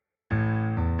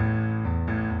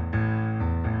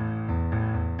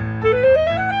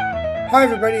Hi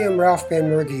everybody, I'm Ralph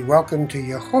Benmergui. Welcome to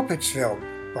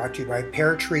Yehopitzville, brought to you by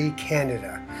Pear Tree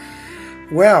Canada.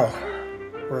 Well,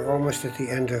 we're almost at the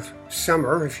end of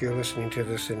summer, if you're listening to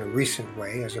this in a recent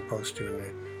way as opposed to in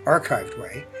an archived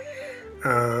way.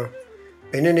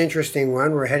 Been an interesting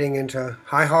one. We're heading into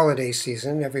high holiday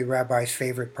season, every rabbi's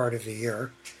favorite part of the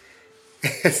year,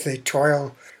 as they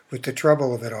toil with the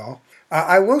trouble of it all.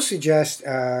 I will suggest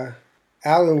Rabbi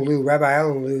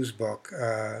Alan Liu's book,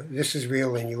 This is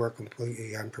Real and You Are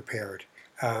Completely Unprepared.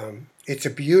 It's a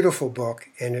beautiful book,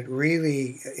 and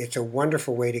it's a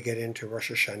wonderful way to get into Rosh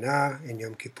Hashanah and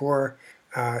Yom Kippur.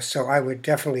 So I would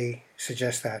definitely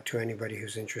suggest that to anybody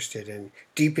who's interested in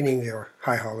deepening their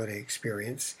high holiday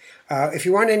experience. If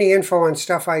you want any info on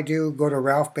stuff I do, go to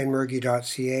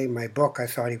ralphbenmergui.ca. My book, I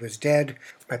Thought He Was Dead.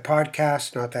 My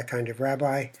podcast, Not That Kind of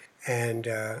Rabbi. And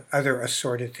other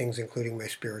assorted things, including my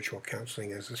spiritual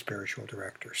counseling as a spiritual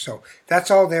director. So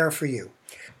that's all there for you.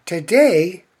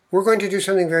 Today, we're going to do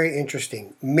something very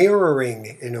interesting,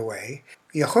 mirroring in a way.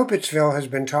 Yehopitzville has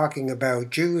been talking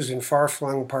about Jews in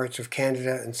far-flung parts of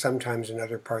Canada and sometimes in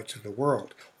other parts of the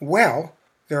world. Well,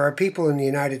 there are people in the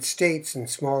United States in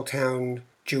small-town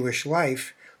Jewish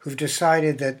life who've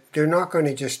decided that they're not going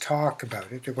to just talk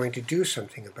about it, they're going to do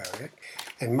something about it.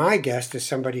 And my guest is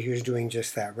somebody who's doing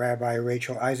just that. Rabbi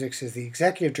Rachel Isaacs is the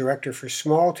Executive Director for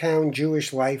Small Town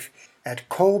Jewish Life at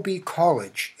Colby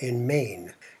College in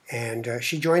Maine. And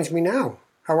she joins me now.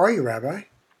 How are you, Rabbi?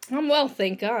 I'm well,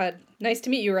 thank God. Nice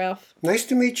to meet you, Ralph. Nice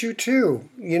to meet you, too.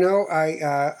 You know,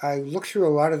 I looked through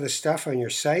a lot of the stuff on your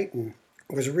site and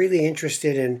was really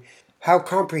interested in how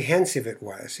comprehensive it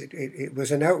was. It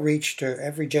was an outreach to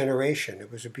every generation.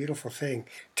 It was a beautiful thing.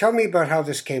 Tell me about how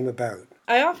this came about.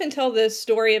 I often tell the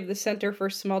story of the Center for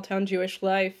Small Town Jewish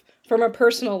Life from a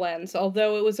personal lens,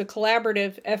 although it was a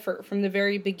collaborative effort from the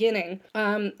very beginning.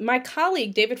 My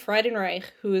colleague, David Friedenreich,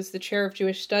 who is the chair of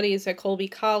Jewish Studies at Colby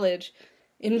College,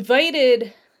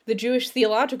 invited the Jewish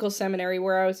Theological Seminary,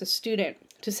 where I was a student,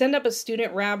 to send up a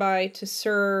student rabbi to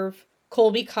serve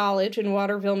Colby College in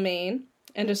Waterville, Maine,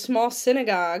 and a small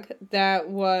synagogue that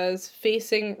was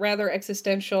facing rather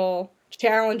existential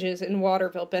challenges in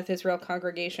Waterville, Beth Israel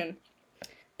congregation.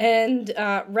 And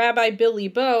Rabbi Bill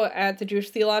Lebo at the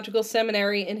Jewish Theological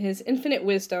Seminary, in his infinite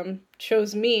wisdom,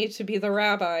 chose me to be the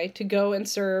rabbi to go and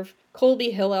serve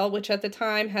Colby Hillel, which at the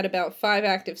time had about 5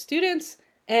 active students,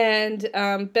 and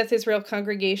Beth Israel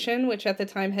congregation, which at the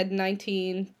time had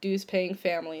 19 dues-paying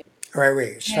families. All right,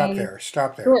 wait, stop there.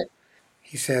 Sure.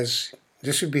 He says,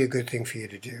 this would be a good thing for you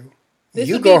to do. This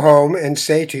you go home and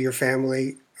say to your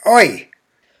family, Oi!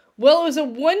 Well, it was a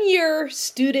 1-year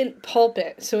student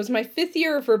pulpit, so it was my 5th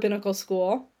year of rabbinical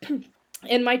school,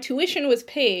 and my tuition was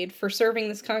paid for serving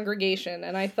this congregation,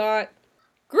 and I thought,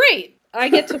 great, I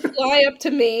get to fly up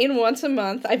to Maine once a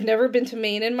month. I've never been to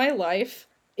Maine in my life.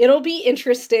 It'll be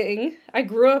interesting. I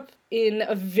grew up in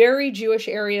a very Jewish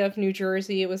area of New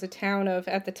Jersey. It was a town of,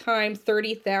 at the time,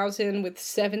 30,000 with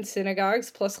 7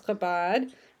 synagogues plus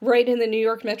Chabad, right in the New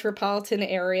York metropolitan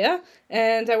area.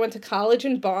 And I went to college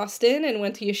in Boston and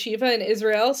went to yeshiva in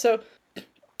Israel. So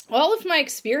all of my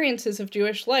experiences of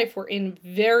Jewish life were in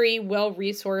very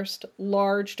well-resourced,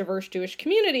 large, diverse Jewish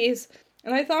communities.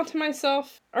 And I thought to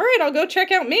myself, all right, I'll go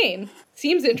check out Maine.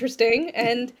 Seems interesting.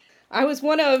 And I was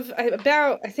one of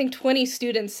about, 20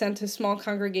 students sent to small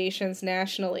congregations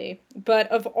nationally. But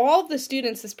of all of the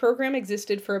students, this program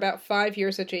existed for about 5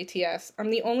 years at JTS. I'm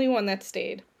the only one that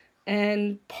stayed.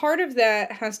 And part of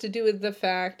that has to do with the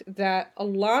fact that a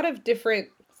lot of different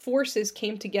forces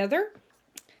came together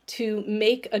to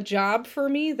make a job for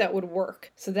me that would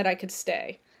work so that I could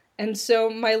stay. And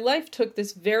so my life took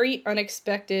this very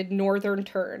unexpected northern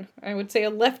turn. I would say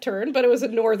a left turn, but it was a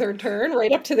northern turn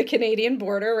right up to the Canadian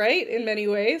border, right, in many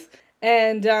ways.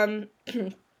 And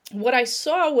what I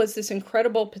saw was this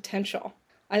incredible potential.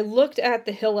 I looked at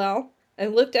the Hillel, I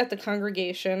looked at the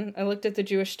congregation, I looked at the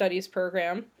Jewish Studies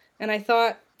program, and I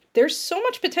thought, there's so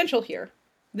much potential here.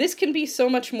 This can be so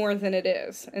much more than it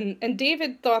is. And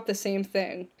David thought the same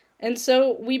thing. And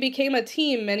so we became a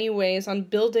team, many ways, on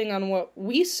building on what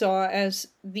we saw as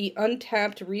the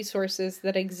untapped resources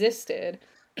that existed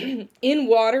in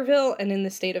Waterville and in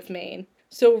the state of Maine.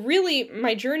 So really,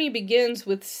 my journey begins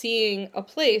with seeing a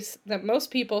place that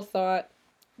most people thought,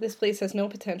 this place has no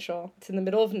potential. It's in the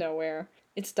middle of nowhere.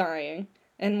 It's dying.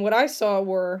 And what I saw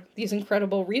were these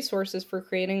incredible resources for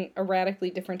creating a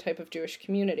radically different type of Jewish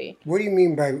community. What do you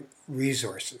mean by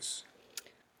resources?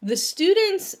 The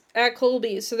students at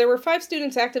Colby, so there were 5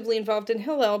 students actively involved in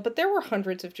Hillel, but there were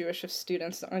hundreds of Jewish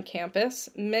students on campus.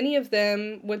 Many of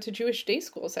them went to Jewish day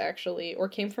schools, actually, or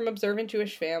came from observant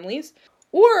Jewish families,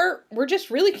 or we're just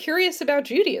really curious about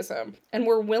Judaism and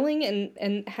we're willing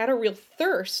and had a real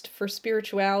thirst for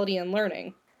spirituality and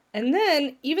learning. And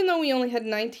then, even though we only had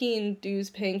 19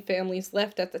 dues-paying families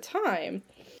left at the time,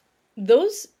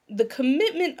 the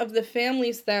commitment of the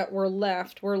families that were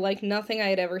left were like nothing I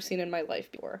had ever seen in my life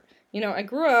before. You know, I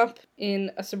grew up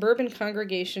in a suburban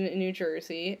congregation in New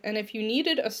Jersey, and if you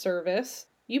needed a service,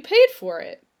 you paid for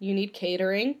it. You need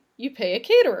catering, you pay a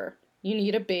caterer. You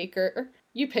need a baker,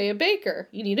 you pay a baker.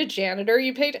 You need a janitor,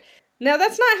 you pay... Now,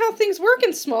 that's not how things work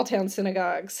in small-town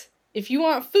synagogues. If you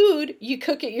want food, you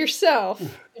cook it yourself.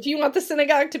 If you want the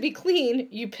synagogue to be clean,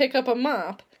 you pick up a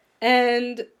mop.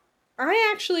 And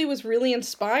I actually was really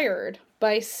inspired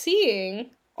by seeing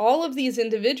all of these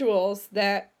individuals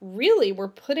that really were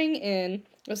putting in,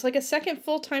 it was like a second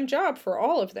full-time job for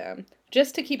all of them,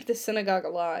 just to keep the synagogue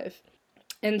alive.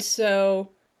 And so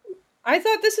I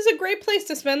thought this is a great place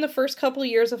to spend the first couple of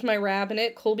years of my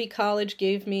rabbinate. Colby College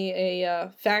gave me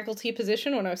a faculty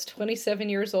position when I was 27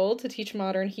 years old to teach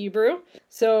modern Hebrew.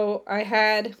 So I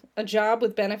had a job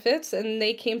with benefits, and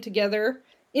they came together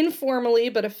informally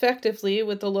but effectively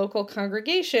with the local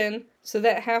congregation, so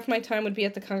that half my time would be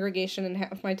at the congregation and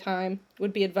half my time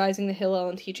would be advising the Hillel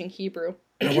and teaching Hebrew.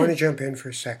 I want to jump in for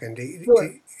a second.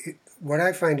 Sure. What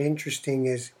I find interesting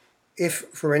is if,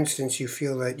 for instance, you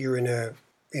feel that you're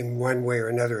in one way or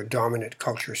another, a dominant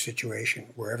culture situation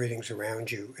where everything's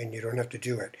around you and you don't have to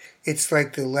do it. It's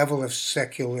like the level of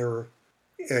secular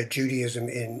Judaism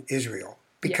in Israel.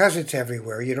 Because it's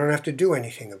everywhere, you don't have to do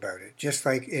anything about it. Just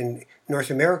like in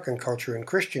North American culture and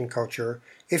Christian culture,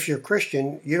 if you're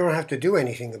Christian, you don't have to do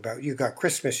anything about it. You got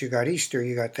Christmas, you got Easter,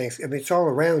 you got Thanksgiving. I mean, it's all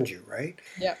around you, right?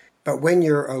 Yeah. But when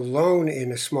you're alone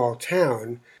in a small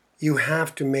town, you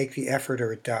have to make the effort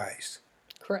or it dies.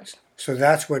 Correct. So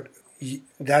that's what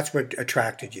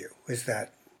attracted you, is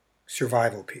that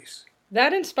survival piece.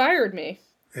 That inspired me.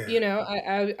 Yeah. You know,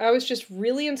 I was just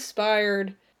really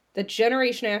inspired that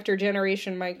generation after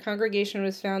generation, my congregation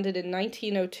was founded in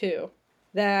 1902,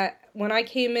 that when I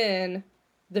came in,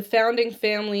 the founding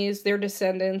families, their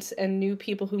descendants, and new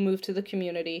people who moved to the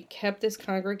community kept this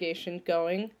congregation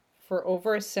going for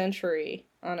over a century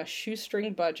on a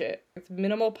shoestring budget with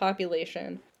minimal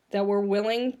population that were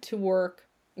willing to work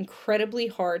incredibly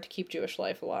hard to keep Jewish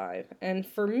life alive. And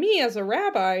for me as a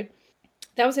rabbi,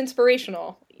 that was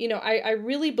inspirational. You know, I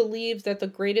really believe that the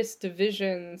greatest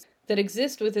divisions that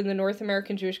exist within the North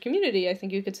American Jewish community, I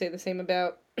think you could say the same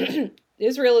about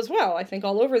Israel as well. I think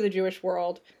all over the Jewish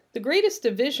world, the greatest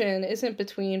division isn't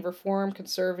between Reform,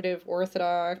 Conservative,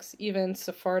 Orthodox, even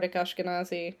Sephardic,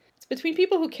 Ashkenazi. It's between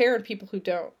people who care and people who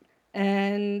don't.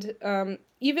 And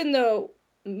even though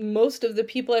most of the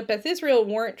people at Beth Israel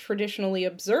weren't traditionally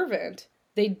observant,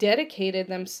 they dedicated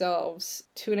themselves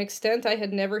to an extent I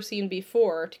had never seen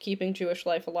before to keeping Jewish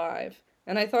life alive.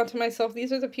 And I thought to myself,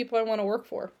 these are the people I want to work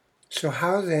for. So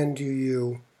how then do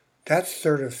you, that's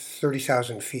sort of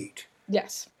 30,000 feet.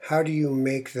 Yes. How do you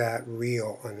make that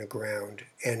real on the ground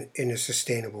and in a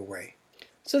sustainable way?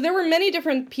 So there were many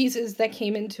different pieces that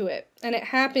came into it, and it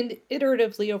happened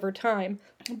iteratively over time.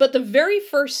 But the very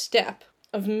first step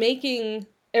of making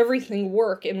everything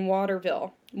work in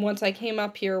Waterville, once I came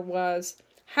up here, was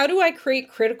how do I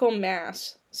create critical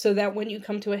mass so that when you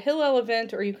come to a Hillel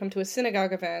event or you come to a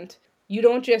synagogue event, you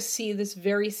don't just see this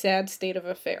very sad state of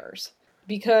affairs.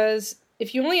 Because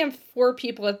if you only have 4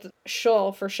 people at the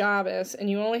shul for Shabbos and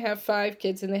you only have 5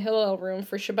 kids in the Hillel room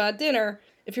for Shabbat dinner,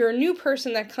 if you're a new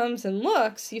person that comes and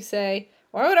looks, you say,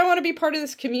 why would I want to be part of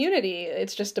this community?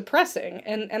 It's just depressing.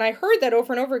 And I heard that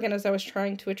over and over again as I was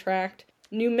trying to attract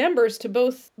new members to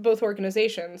both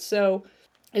organizations. So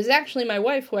it was actually my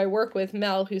wife, who I work with,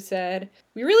 Mel, who said,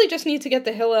 we really just need to get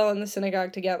the Hillel and the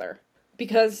synagogue together.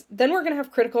 Because then we're going to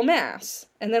have critical mass,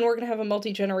 and then we're going to have a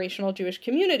multi-generational Jewish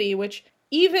community, which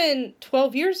even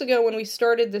 12 years ago when we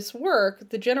started this work,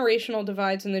 the generational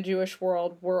divides in the Jewish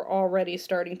world were already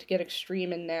starting to get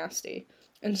extreme and nasty.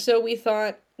 And so we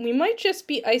thought we might just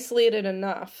be isolated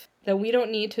enough that we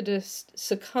don't need to just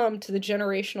succumb to the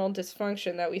generational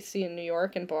dysfunction that we see in New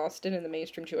York and Boston in the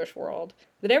mainstream Jewish world,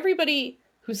 that everybody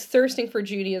who's thirsting for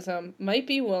Judaism might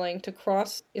be willing to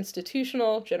cross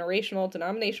institutional, generational,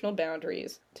 denominational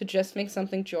boundaries to just make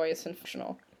something joyous and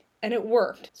functional. And it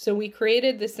worked. So we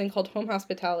created this thing called Home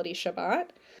Hospitality Shabbat,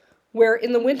 where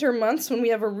in the winter months when we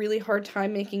have a really hard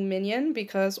time making minyan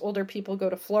because older people go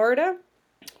to Florida,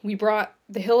 we brought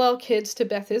the Hillel kids to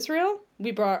Beth Israel, we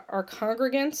brought our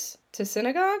congregants to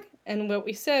synagogue, and what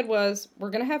we said was, we're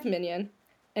going to have minyan,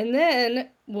 and then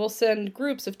we'll send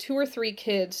groups of 2 or 3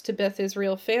 kids to Beth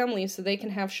Israel families so they can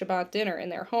have Shabbat dinner in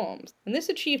their homes. And this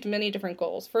achieved many different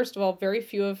goals. First of all, very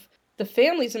few of the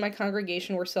families in my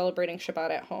congregation were celebrating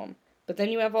Shabbat at home. But then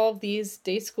you have all of these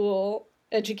day school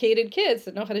educated kids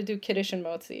that know how to do Kiddush and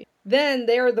Motzi. Then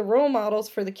they are the role models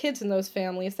for the kids in those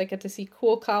families that get to see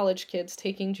cool college kids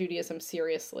taking Judaism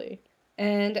seriously.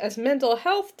 And as mental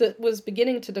health was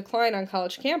beginning to decline on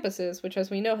college campuses, which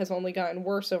as we know has only gotten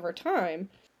worse over time,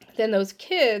 then those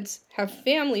kids have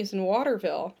families in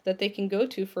Waterville that they can go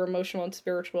to for emotional and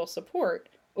spiritual support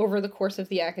over the course of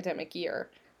the academic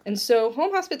year. And so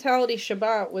Home Hospitality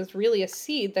Shabbat was really a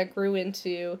seed that grew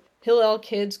into Hillel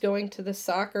kids going to the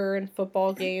soccer and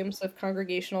football games of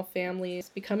congregational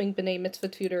families, becoming B'nai Mitzvah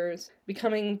tutors,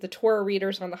 becoming the Torah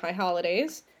readers on the high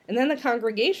holidays. And then the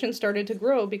congregation started to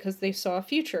grow because they saw a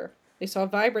future. They saw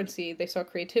vibrancy, they saw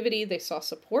creativity, they saw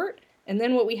support. And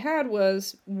then what we had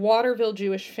was Waterville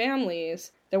Jewish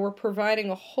families that were providing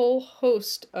a whole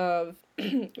host of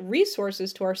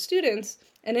resources to our students.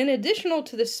 And in addition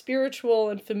to the spiritual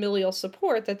and familial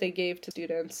support that they gave to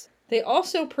students, they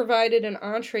also provided an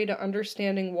entree to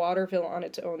understanding Waterville on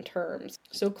its own terms.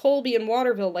 So Colby and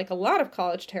Waterville, like a lot of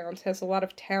college towns, has a lot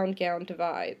of town-gown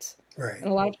divides. Right.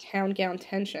 And a lot of town-gown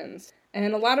tensions.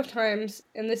 And a lot of times,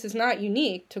 and this is not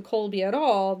unique to Colby at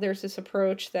all, there's this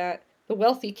approach that the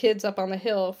wealthy kids up on the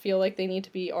hill feel like they need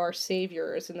to be our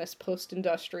saviors in this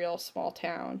post-industrial small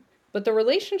town. But the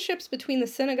relationships between the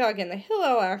synagogue and the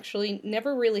Hillel actually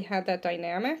never really had that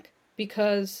dynamic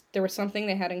because there was something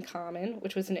they had in common,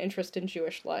 which was an interest in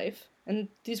Jewish life. And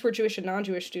these were Jewish and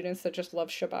non-Jewish students that just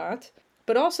loved Shabbat.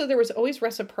 But also there was always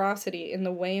reciprocity in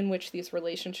the way in which these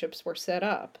relationships were set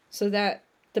up, so that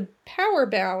the power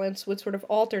balance would sort of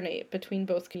alternate between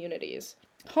both communities.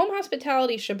 Home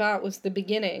Hospitality Shabbat was the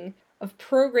beginning of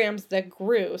programs that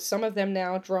grew, some of them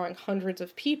now drawing hundreds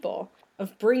of people,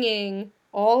 of bringing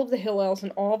all of the Hillels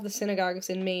and all of the synagogues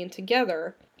in Maine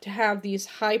together to have these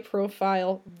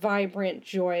high-profile, vibrant,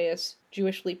 joyous,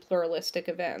 Jewishly pluralistic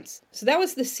events. So that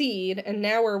was the seed, and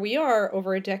now where we are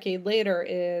over a decade later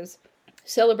is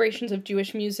celebrations of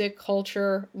Jewish music,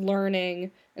 culture,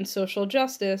 learning, and social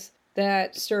justice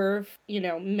that serve,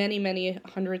 many, many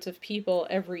hundreds of people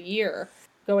every year,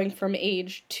 going from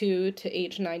age 2 to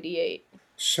age 98.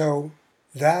 So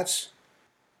that's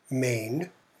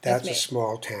Maine. That's Maine. A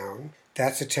small town.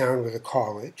 That's a town with a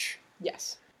college.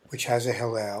 Yes. Which has a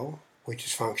Hillel, which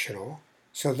is functional.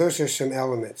 So those are some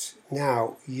elements.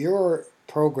 Now, your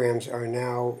programs are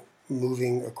now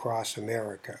moving across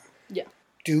America. Yeah.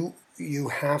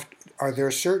 Are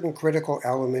there certain critical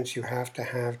elements you have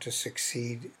to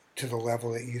succeed to the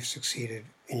level that you've succeeded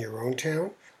in your own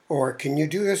town? Or can you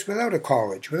do this without a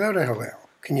college, without a Hillel?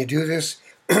 Can you do this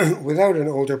without an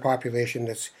older population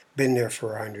that's been there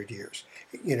for 100 years?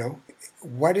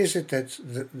 What is it that's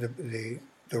the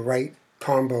right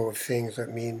combo of things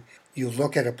that mean you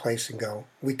look at a place and go,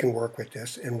 we can work with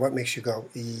this, and what makes you go,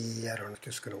 I don't know if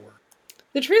this is going to work?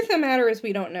 The truth of the matter is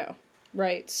we don't know.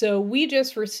 Right. So we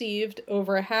just received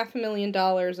over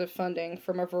 $500,000 of funding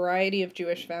from a variety of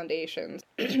Jewish foundations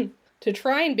to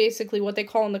try and basically what they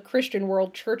call in the Christian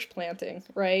world church planting,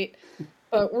 right?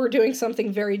 But we're doing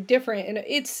something very different. And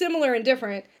it's similar and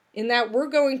different in that we're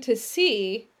going to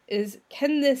see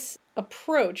can this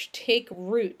approach take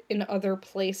root in other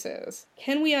places?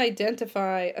 Can we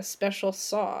identify a special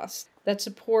sauce that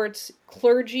supports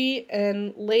clergy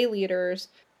and lay leaders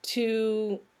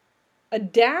to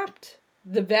adapt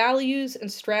the values and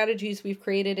strategies we've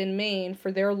created in Maine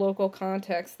for their local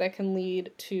context that can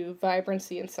lead to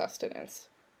vibrancy and sustenance?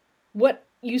 What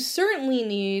you certainly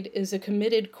need is a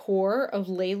committed core of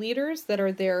lay leaders that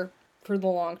are there for the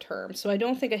long term. So I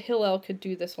don't think a Hillel could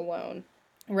do this alone,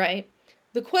 right?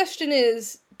 The question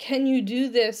is, can you do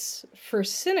this for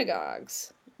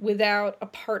synagogues without a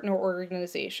partner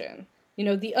organization?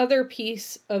 The other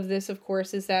piece of this, of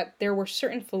course, is that there were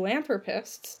certain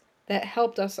philanthropists that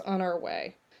helped us on our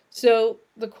way. So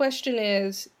the question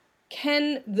is,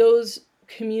 can those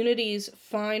communities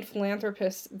find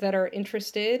philanthropists that are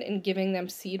interested in giving them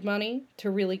seed money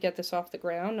to really get this off the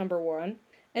ground, number one?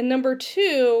 And number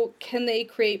two, can they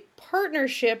create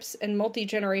partnerships and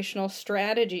multi-generational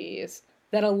strategies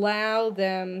that allow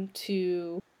them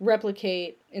to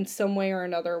replicate in some way or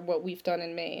another what we've done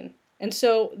in Maine? And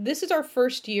so this is our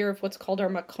first year of what's called our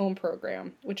Makom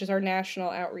program, which is our national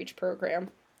outreach program,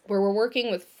 where we're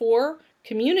working with 4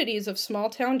 communities of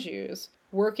small-town Jews,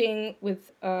 working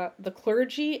with the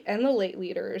clergy and the lay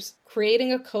leaders,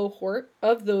 creating a cohort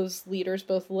of those leaders,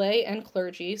 both lay and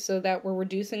clergy, so that we're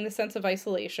reducing the sense of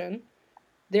isolation.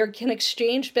 They can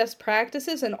exchange best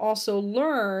practices and also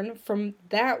learn from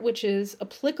that which is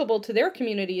applicable to their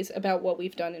communities about what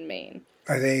we've done in Maine.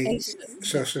 Are they,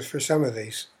 so for some of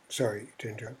these, sorry to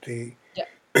interrupt,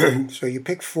 yeah. So you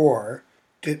pick 4,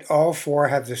 Did all four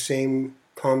have the same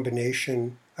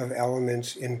combination of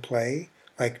elements in play?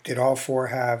 Like, did all four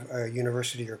have a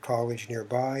university or college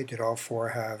nearby? Did all four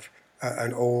have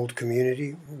an old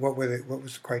community? What was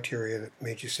the criteria that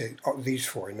made you say, oh, these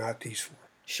four, not these four?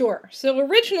 Sure. So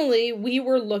originally we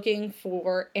were looking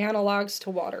for analogs to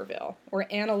Waterville or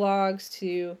analogs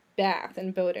to Bath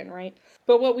and Bowdoin, right?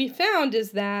 But what we found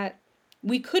is that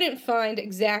we couldn't find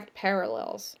exact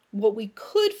parallels. What we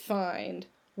could find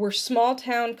were small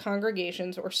town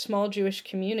congregations or small Jewish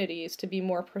communities, to be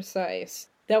more precise,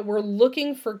 that were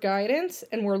looking for guidance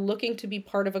and were looking to be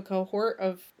part of a cohort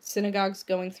of synagogues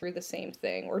going through the same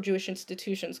thing or Jewish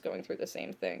institutions going through the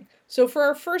same thing. So for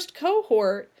our first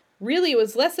cohort, really, it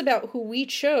was less about who we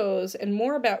chose and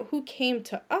more about who came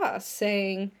to us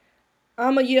saying,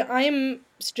 I'm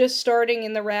just starting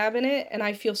in the rabbinate and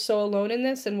I feel so alone in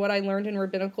this, and what I learned in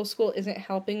rabbinical school isn't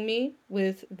helping me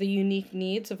with the unique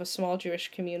needs of a small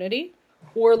Jewish community.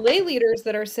 Or lay leaders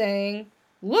that are saying,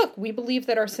 look, we believe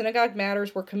that our synagogue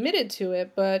matters, we're committed to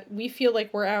it, but we feel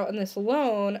like we're out in this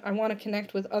alone. I want to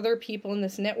connect with other people in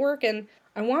this network, and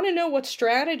I want to know what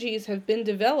strategies have been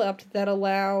developed that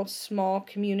allow small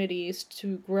communities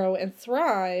to grow and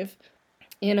thrive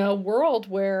in a world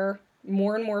where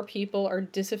more and more people are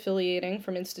disaffiliating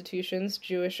from institutions,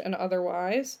 Jewish and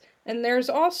otherwise. And there's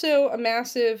also a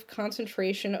massive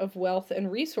concentration of wealth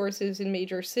and resources in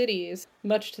major cities,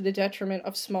 much to the detriment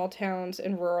of small towns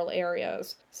and rural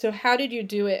areas. So how did you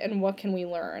do it, and what can we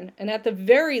learn? And at the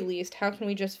very least, how can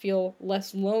we just feel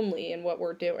less lonely in what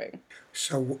we're doing?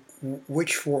 So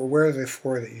which four, where are the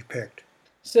four that you picked?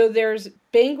 So there's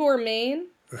Bangor, Maine,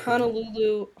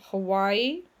 Honolulu,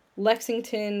 Hawaii,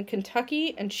 Lexington,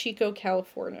 Kentucky, and Chico,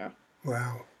 California.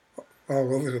 Wow.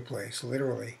 All over the place,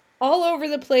 literally. All over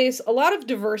the place, a lot of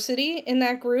diversity in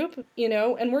that group,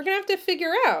 and we're going to have to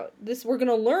figure out this. We're going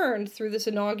to learn through this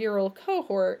inaugural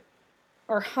cohort.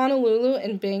 Are Honolulu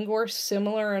and Bangor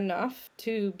similar enough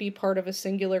to be part of a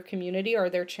singular community? Are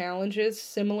their challenges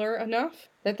similar enough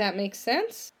that makes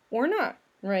sense or not,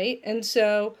 right? And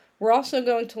so we're also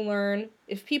going to learn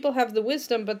if people have the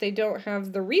wisdom but they don't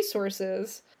have the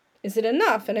resources, is it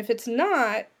enough? And if it's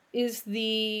not, is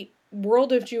the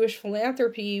world of Jewish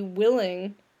philanthropy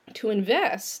willing to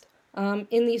invest in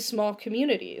these small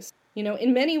communities?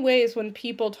 In many ways, when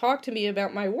people talk to me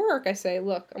about my work, I say,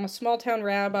 look, I'm a small town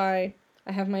rabbi.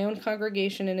 I have my own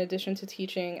congregation in addition to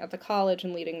teaching at the college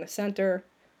and leading the center.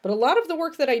 But a lot of the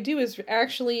work that I do is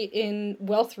actually in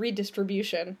wealth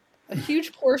redistribution. A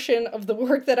huge portion of the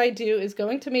work that I do is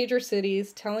going to major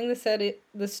cities, telling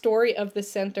the story of the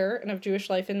center and of Jewish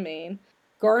life in Maine,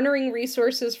 garnering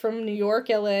resources from New York,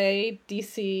 LA,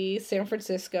 DC, San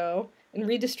Francisco, and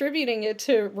redistributing it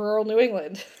to rural New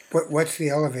England. What's the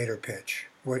elevator pitch?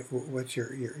 What's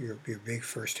your big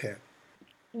first hit?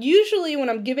 Usually when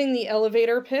I'm giving the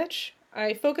elevator pitch,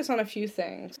 I focus on a few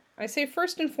things. I say,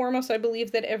 first and foremost, I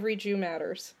believe that every Jew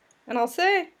matters. And I'll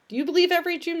say, do you believe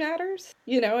every Jew matters?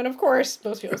 And of course,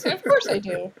 most people say, of course I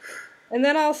do. And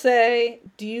then I'll say,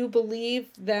 do you believe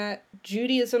that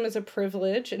Judaism is a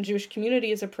privilege and Jewish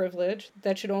community is a privilege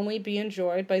that should only be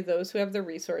enjoyed by those who have the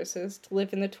resources to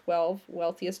live in the 12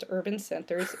 wealthiest urban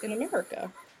centers in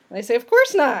America? And I say, of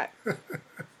course not.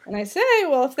 And I say,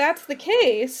 well, if that's the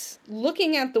case,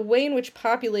 looking at the way in which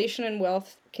population and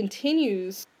wealth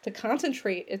continues to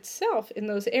concentrate itself in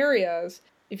those areas,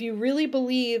 if you really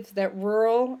believe that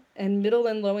rural and middle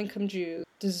and low-income Jews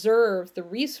deserve the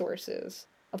resources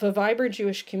of a vibrant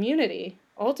Jewish community,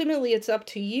 ultimately it's up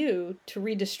to you to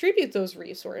redistribute those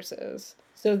resources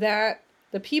so that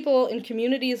the people in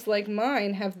communities like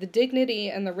mine have the dignity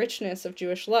and the richness of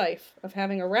Jewish life, of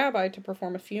having a rabbi to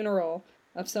perform a funeral,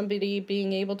 of somebody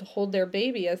being able to hold their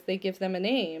baby as they give them a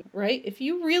name, right? If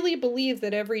you really believe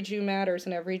that every Jew matters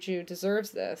and every Jew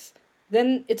deserves this,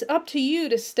 then it's up to you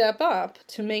to step up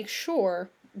to make sure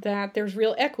that there's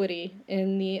real equity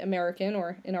in the American,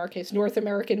 or in our case, North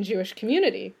American Jewish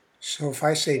community. So if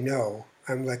I say no,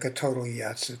 I'm like a total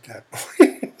yes at that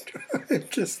point.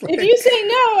 Just like... If you say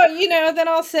no, then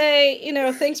I'll say,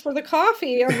 thanks for the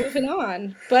coffee, I'm moving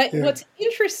on. But What's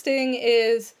interesting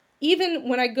is, even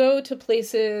when I go to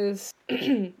places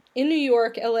in New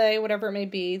York, LA, whatever it may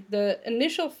be, the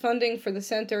initial funding for the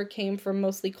center came from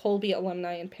mostly Colby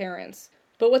alumni and parents.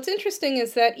 But what's interesting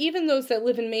is that even those that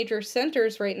live in major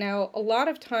centers right now, a lot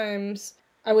of times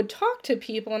I would talk to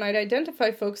people and I'd identify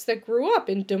folks that grew up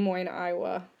in Des Moines,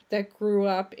 Iowa, that grew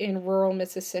up in rural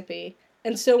Mississippi.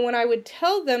 And so when I would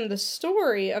tell them the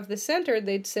story of the center,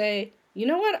 they'd say, you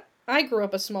know what? I grew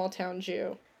up a small town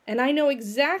Jew. And I know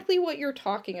exactly what you're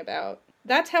talking about.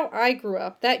 That's how I grew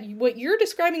up. That what you're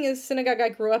describing is the synagogue I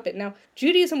grew up in. Now,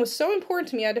 Judaism was so important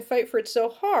to me, I had to fight for it so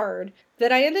hard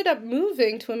that I ended up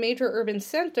moving to a major urban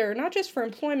center, not just for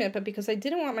employment, but because I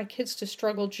didn't want my kids to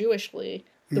struggle Jewishly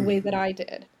the way that I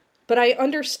did. But I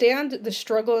understand the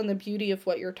struggle and the beauty of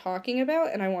what you're talking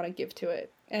about, and I want to give to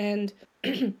it. And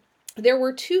there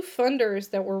were two funders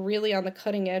that were really on the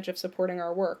cutting edge of supporting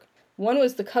our work. One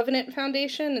was the Covenant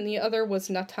Foundation, and the other was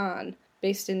Natan,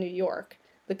 based in New York.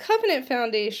 The Covenant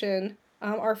Foundation,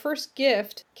 our first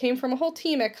gift, came from a whole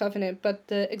team at Covenant, but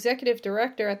the executive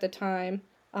director at the time,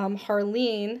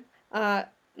 Harleen,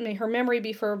 may her memory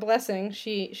be for a blessing,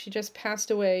 she just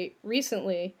passed away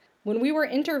recently. When we were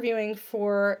interviewing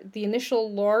for the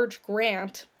initial large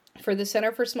grant for the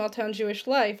Center for Small Town Jewish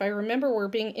Life, I remember we're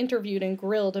being interviewed and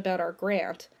grilled about our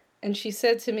grant. And she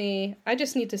said to me, I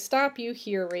just need to stop you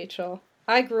here, Rachel.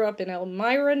 I grew up in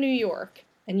Elmira, New York.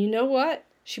 And you know what?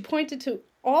 She pointed to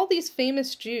all these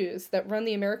famous Jews that run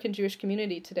the American Jewish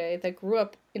community today that grew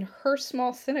up in her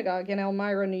small synagogue in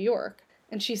Elmira, New York.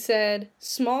 And she said,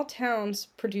 small towns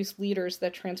produce leaders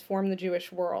that transform the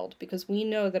Jewish world because we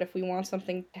know that if we want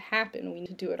something to happen, we need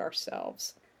to do it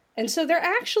ourselves. And so there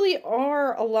actually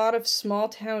are a lot of small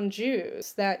town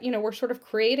Jews that, we're sort of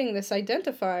creating this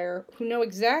identifier who know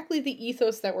exactly the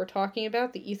ethos that we're talking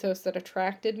about, the ethos that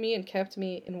attracted me and kept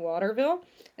me in Waterville,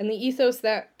 and the ethos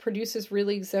that produces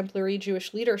really exemplary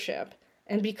Jewish leadership.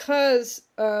 And because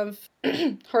of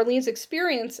Harleen's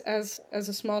experience as a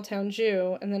small town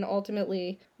Jew, and then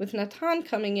ultimately with Natan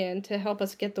coming in to help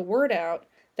us get the word out,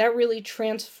 that really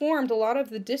transformed a lot of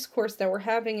the discourse that we're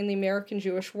having in the American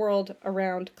Jewish world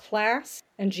around class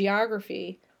and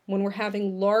geography when we're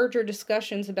having larger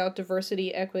discussions about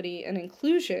diversity, equity, and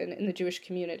inclusion in the Jewish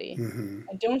community. Mm-hmm.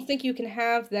 I don't think you can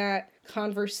have that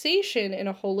conversation in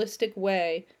a holistic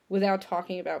way without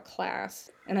talking about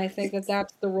class. And I think that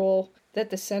that's the role that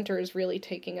the center is really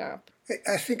taking up.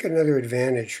 I think another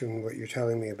advantage from what you're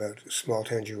telling me about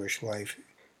small-town Jewish life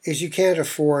is you can't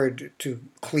afford to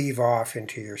cleave off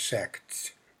into your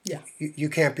sects. Yeah. You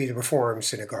can't be the Reform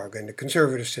synagogue and the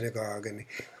conservative synagogue and the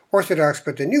Orthodox,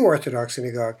 but the new Orthodox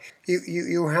synagogue.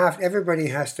 You have, everybody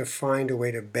has to find a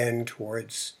way to bend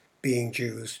towards being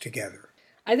Jews together.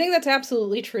 I think that's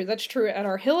absolutely true. That's true at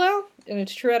our Hillel, and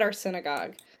it's true at our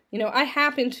synagogue. I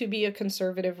happen to be a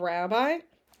conservative rabbi,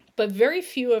 but very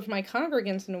few of my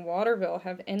congregants in Waterville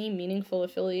have any meaningful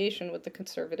affiliation with the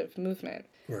conservative movement.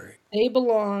 Right. They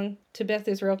belong to Beth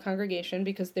Israel congregation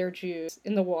because they're Jews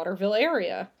in the Waterville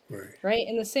area. Right?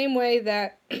 In the same way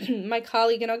that my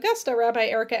colleague in Augusta, Rabbi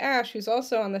Erica Ash, who's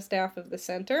also on the staff of the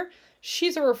center,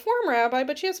 she's a Reform rabbi,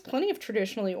 but she has plenty of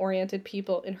traditionally oriented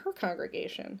people in her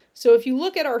congregation. So if you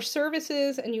look at our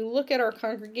services and you look at our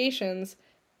congregations,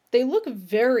 they look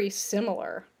very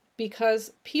similar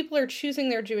because people are choosing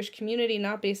their Jewish community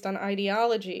not based on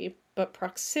ideology, but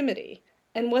proximity.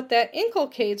 And what that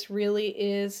inculcates really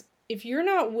is if you're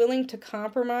not willing to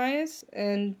compromise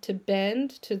and to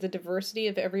bend to the diversity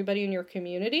of everybody in your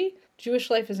community, Jewish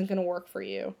life isn't going to work for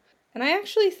you. And I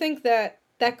actually think that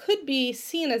could be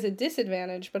seen as a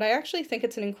disadvantage, but I actually think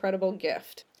it's an incredible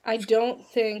gift. I don't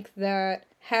think that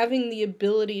having the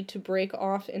ability to break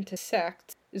off into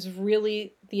sects is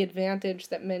really the advantage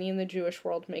that many in the Jewish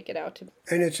world make it out to be.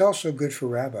 And it's also good for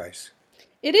rabbis.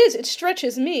 It is. It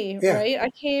stretches me, right? I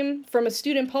came from a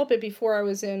student pulpit before I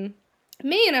was in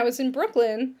Maine. I was in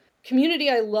Brooklyn, community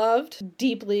I loved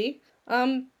deeply,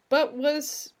 but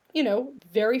was,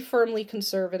 very firmly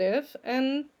conservative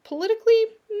and politically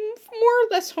more or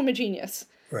less homogeneous,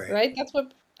 right? That's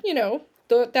what,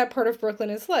 that part of Brooklyn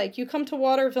is like. You come to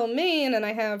Waterville, Maine, and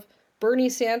I have Bernie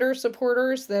Sanders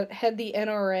supporters that head the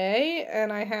NRA,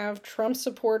 and I have Trump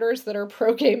supporters that are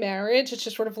pro-gay marriage. It's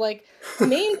just sort of like,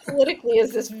 Maine politically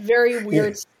is this very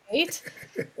weird state.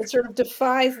 It sort of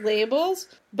defies labels.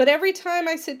 But every time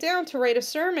I sit down to write a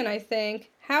sermon, I think,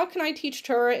 how can I teach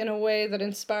Torah in a way that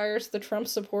inspires the Trump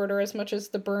supporter as much as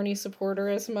the Bernie supporter,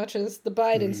 as much as the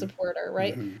Biden supporter,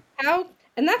 right?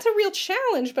 And that's a real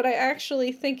challenge, but I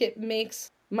actually think it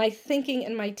makes my thinking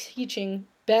and my teaching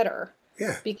better.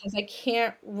 Yeah. Because I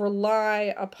can't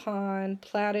rely upon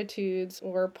platitudes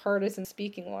or partisan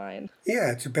speaking line.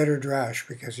 Yeah, it's a better drash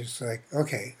because it's like,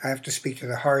 okay, I have to speak to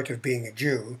the heart of being a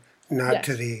Jew, not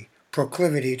to the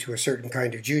proclivity to a certain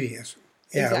kind of Judaism.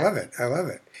 Yeah, exactly. I love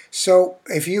it. So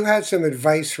if you had some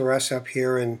advice for us up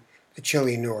here in the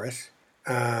chilly north,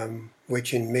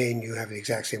 which in Maine you have the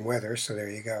exact same weather, so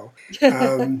there you go.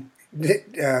 And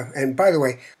by the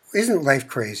way, isn't life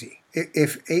crazy?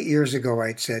 If 8 years ago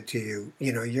I'd said to you,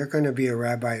 you're going to be a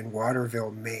rabbi in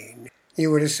Waterville, Maine,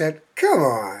 you would have said, come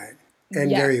on. And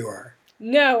there you are.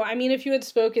 No, I mean, if you had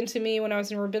spoken to me when I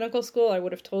was in rabbinical school, I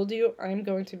would have told you I'm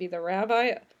going to be the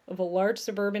rabbi of a large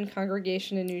suburban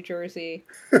congregation in New Jersey.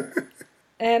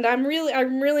 And I'm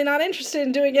really not interested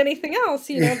in doing anything else.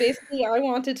 Basically, I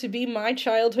wanted to be my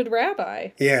childhood rabbi.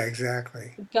 Yeah,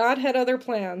 exactly. God had other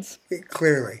plans.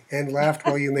 Clearly, and laughed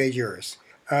while you made yours.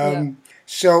 Yeah.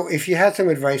 So if you had some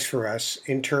advice for us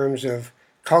in terms of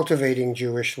cultivating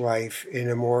Jewish life in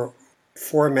a more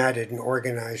formatted and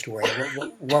organized way,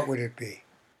 what would it be?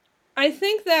 I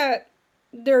think that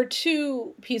there are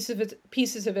two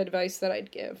pieces of advice that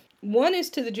I'd give. One is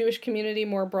to the Jewish community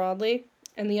more broadly,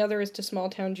 and the other is to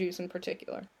small-town Jews in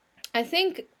particular. I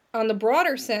think, on the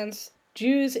broader sense,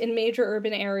 Jews in major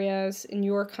urban areas, in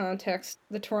your context,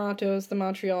 the Torontos, the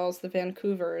Montreals, the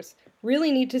Vancouvers,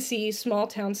 really need to see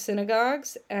small-town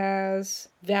synagogues as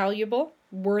valuable,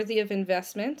 worthy of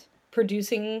investment,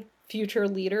 producing future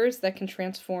leaders that can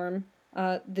transform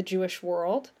the Jewish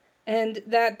world, and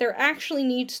that there actually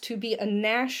needs to be a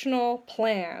national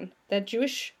plan, that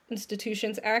Jewish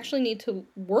institutions actually need to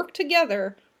work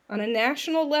together on a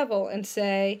national level and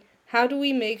say, how do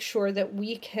we make sure that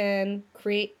we can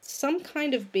create some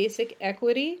kind of basic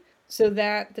equity so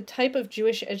that the type of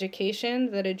Jewish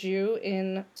education that a Jew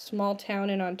in small town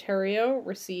in Ontario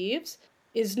receives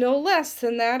is no less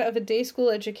than that of a day school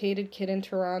educated kid in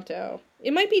Toronto?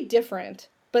 It might be different,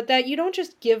 but that you don't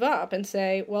just give up and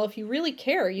say, well, if you really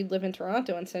care, you'd live in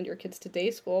Toronto and send your kids to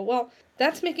day school. Well,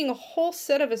 that's making a whole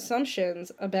set of assumptions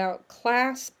about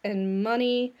class and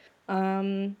money,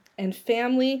 and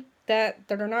family that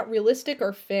are not realistic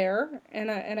or fair,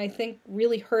 and I think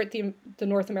really hurt the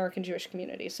North American Jewish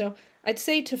community. So I'd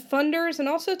say to funders and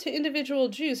also to individual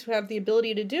Jews who have the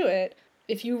ability to do it,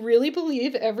 if you really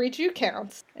believe every Jew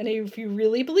counts, and if you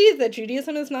really believe that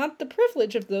Judaism is not the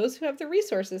privilege of those who have the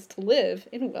resources to live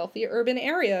in wealthy urban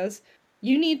areas,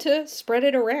 you need to spread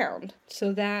it around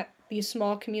so that these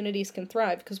small communities can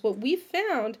thrive. Because what we've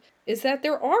found is that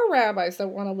there are rabbis that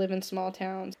want to live in small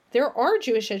towns. There are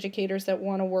Jewish educators that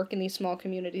want to work in these small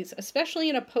communities, especially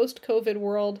in a post-COVID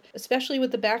world, especially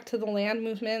with the Back to the Land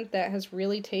movement that has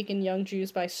really taken young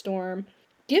Jews by storm.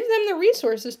 Give them the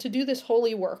resources to do this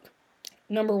holy work,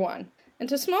 number one. And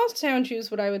to small town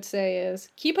Jews, what I would say is,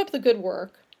 keep up the good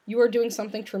work. You are doing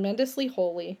something tremendously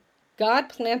holy. God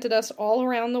planted us all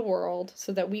around the world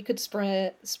so that we could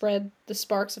spread the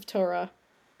sparks of Torah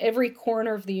every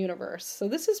corner of the universe. So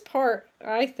this is part,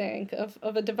 I think, of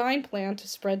a divine plan to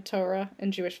spread Torah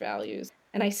and Jewish values.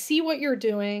 And I see what you're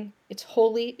doing. It's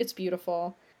holy. It's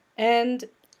beautiful. And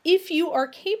if you are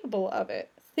capable of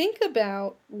it, think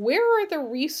about where are the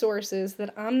resources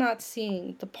that I'm not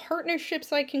seeing, the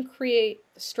partnerships I can create,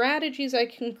 the strategies I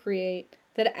can create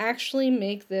that actually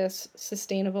make this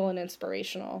sustainable and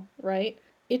inspirational, right?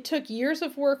 It took years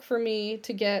of work for me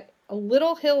to get a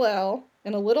little Hillel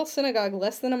and a little synagogue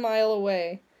less than a mile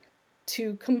away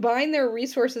to combine their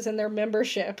resources and their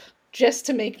membership just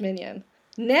to make Minyan.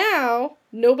 Now,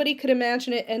 nobody could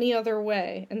imagine it any other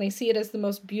way, and they see it as the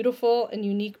most beautiful and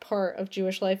unique part of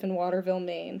Jewish life in Waterville,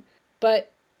 Maine.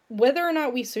 But whether or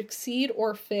not we succeed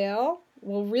or fail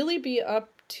will really be up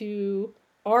to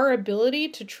our ability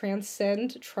to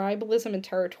transcend tribalism and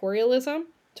territorialism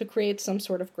to create some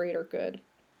sort of greater good.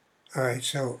 All right,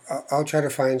 so I'll try to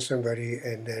find somebody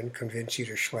and then convince you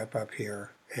to schlep up here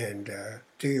and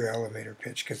do your elevator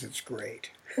pitch because it's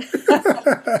great.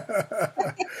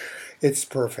 It's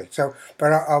perfect. So,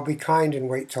 but I'll be kind and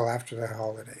wait till after the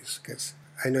holidays because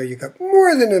I know you got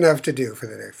more than enough to do for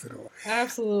the next little while.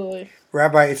 Absolutely.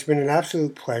 Rabbi, it's been an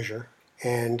absolute pleasure.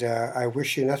 And I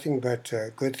wish you nothing but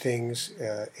good things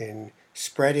in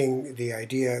spreading the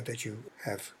idea that you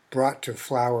have brought to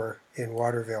flower in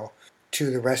Waterville to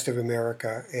the rest of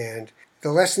America and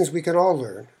the lessons we can all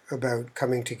learn about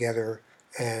coming together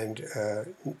and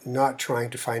not trying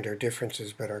to find our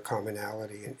differences but our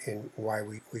commonality in why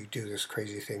we do this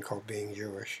crazy thing called being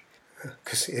Jewish.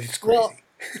 Because it's crazy. Well,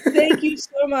 thank you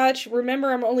so much.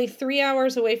 Remember, I'm only 3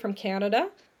 hours away from Canada.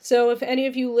 So if any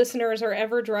of you listeners are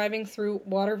ever driving through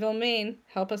Waterville, Maine,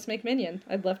 help us make Minyan.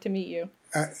 I'd love to meet you.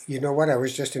 You know what? I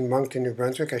was just in Moncton, New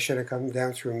Brunswick. I should have come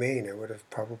down through Maine. I would have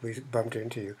probably bumped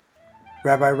into you.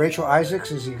 Rabbi Rachel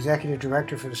Isaacs is the Executive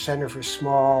Director for the Center for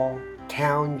Small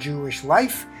Town Jewish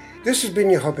Life. This has been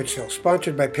Yehopitzville,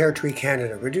 sponsored by Pear Tree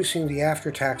Canada, reducing the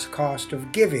after-tax cost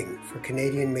of giving for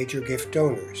Canadian major gift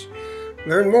donors.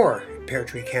 Learn more at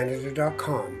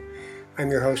peartreecanada.com. I'm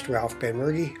your host, Ralph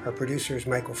Ben-Murgy. Our producer is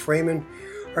Michael Freeman.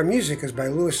 Our music is by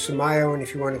Louis Samayo, and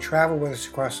if you want to travel with us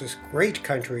across this great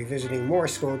country, visiting more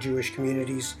small Jewish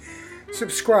communities,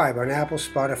 subscribe on Apple,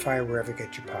 Spotify, or wherever you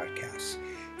get your podcasts.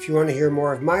 If you want to hear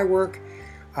more of my work,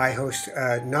 I host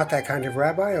Not That Kind of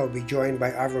Rabbi. I'll be joined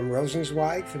by Avram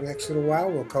Rosenzweig for the next little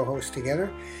while. We'll co-host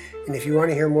together. And if you want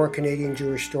to hear more Canadian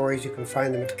Jewish stories, you can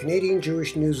find them at the Canadian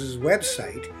Jewish News'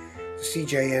 website,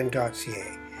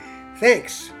 cjn.ca.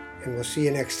 Thanks, and we'll see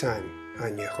you next time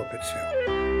on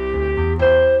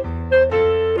Yehopetzville.